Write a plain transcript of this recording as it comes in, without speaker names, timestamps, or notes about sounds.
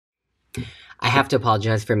I have to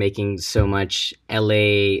apologize for making so much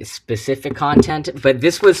LA-specific content, but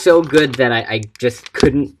this was so good that I just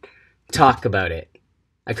couldn't talk about it.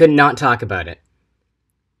 I could not talk about it.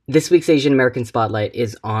 This week's Asian American Spotlight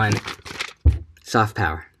is on Soft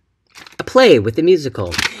Power, a play with a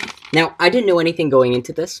musical. Now, I didn't know anything going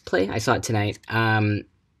into this play. I saw it tonight, and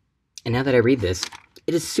now that I read this,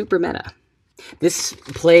 it is super meta. This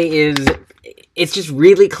play it's just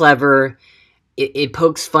really clever. It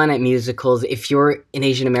pokes fun at musicals. If you're an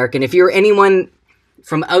Asian American, if you're anyone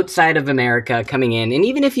from outside of America coming in, and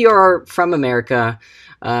even if you're from America,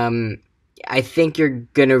 I think you're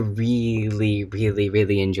gonna really, really,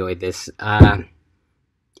 really enjoy this. It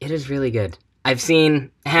is really good. I've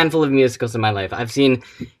seen a handful of musicals in my life. I've seen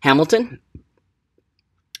Hamilton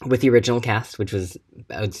with the original cast, which was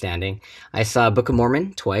outstanding. I saw Book of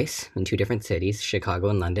Mormon twice in 2 different cities, Chicago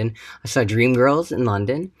and London. I saw Dreamgirls in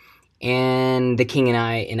London, and The King and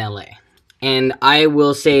I in LA. And I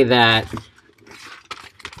will say that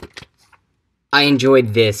I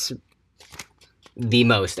enjoyed this the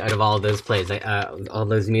most out of all those plays, all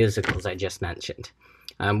those musicals I just mentioned.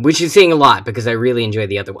 Which is saying a lot, because I really enjoy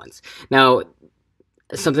the other ones. Now,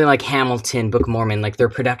 something like Hamilton, Book of Mormon, like their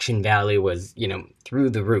production value was,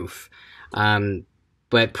 through the roof.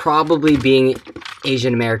 But probably being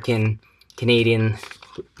Asian American, Canadian,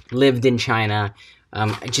 lived in China,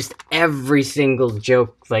 just every single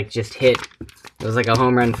joke, just hit. It was like a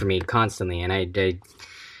home run for me constantly, and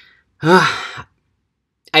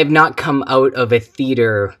I've not come out of a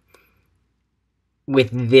theater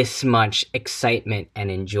with this much excitement and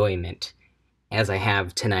enjoyment as I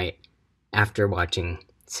have tonight after watching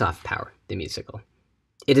Soft Power, the musical.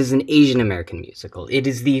 It is an Asian American musical. It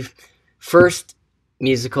is the first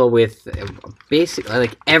musical with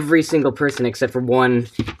basically every single person except for one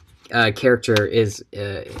character is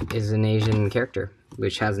an Asian character,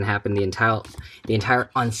 which hasn't happened. The entire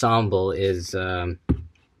ensemble is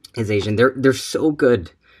Asian. They're so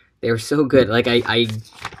good. They're so good.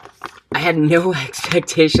 I had no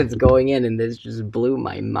expectations going in, and this just blew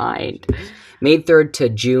my mind. May 3rd to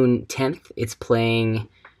June 10th, it's playing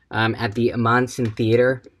at the Amanson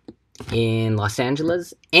Theater in Los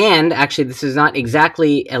Angeles. And actually, this is not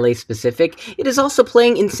exactly LA specific. It is also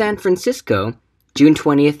playing in San Francisco, June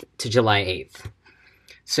 20th to July 8th.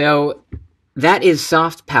 So that is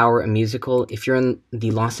Soft Power, a musical. If you're in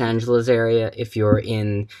the Los Angeles area, if you're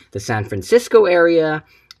in the San Francisco area,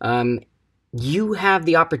 you have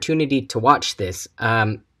the opportunity to watch this.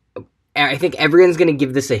 I think everyone's going to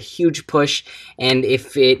give this a huge push, and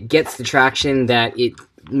if it gets the traction that it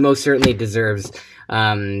most certainly deserves,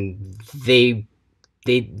 they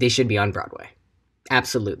should be on Broadway.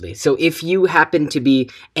 Absolutely. So if you happen to be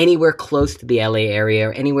anywhere close to the LA area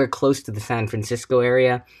or anywhere close to the San Francisco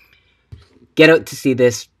area, get out to see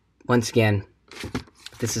this. Once again,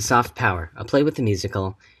 this is Soft Power, a play with a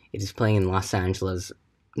musical. It is playing in Los Angeles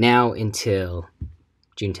now until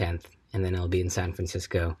June 10th, and then it'll be in San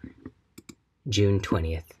Francisco June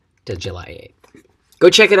 20th to July 8th. Go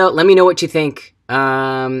check it out. Let me know what you think.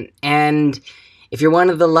 And if you're one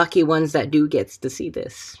of the lucky ones that gets to see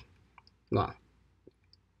this, well,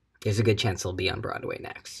 there's a good chance it'll be on Broadway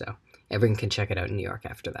next, so everyone can check it out in New York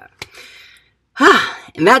after that.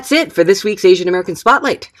 And that's it for this week's Asian American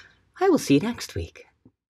Spotlight. I will see you next week.